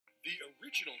The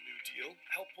original New Deal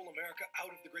helped pull America out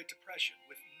of the Great Depression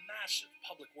with massive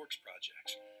public works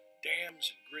projects, dams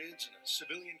and grids, and a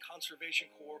civilian conservation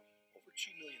corps over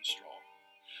 2 million strong.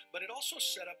 But it also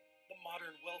set up the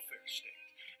modern welfare state.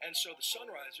 And so the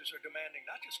Sunrisers are demanding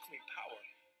not just clean power,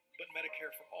 but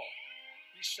Medicare for all,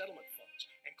 resettlement funds,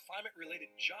 and climate related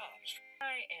jobs.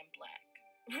 I am black,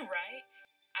 right?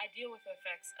 I deal with the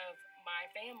effects of my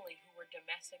family who were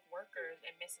domestic workers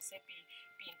in Mississippi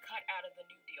being cut out of the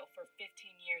New Deal for 15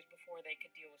 years before they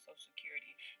could deal with Social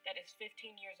Security. That is 15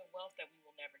 years of wealth that we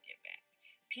will never get back.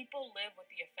 People live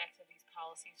with the effects of these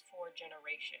policies for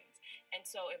generations. And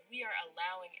so if we are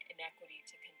allowing inequity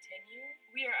to continue,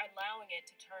 we are allowing it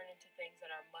to turn into things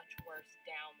that are much worse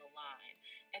down the line.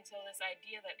 And so this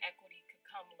idea that equity could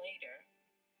come later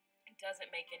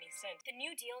doesn't make any sense. The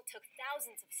New Deal took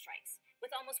thousands of strikes, with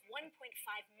almost 1.5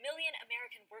 million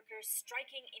American workers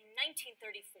striking in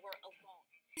 1934 alone.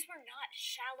 These were not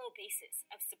shallow bases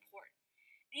of support.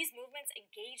 These movements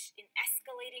engaged in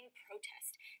escalating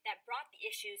protest that brought the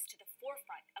issues to the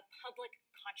forefront of public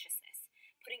consciousness,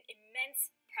 putting immense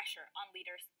pressure on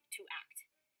leaders to act.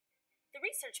 The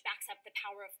research backs up the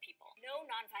power of people. No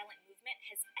nonviolent movement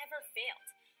has ever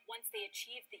failed once they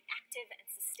achieve the active and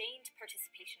sustained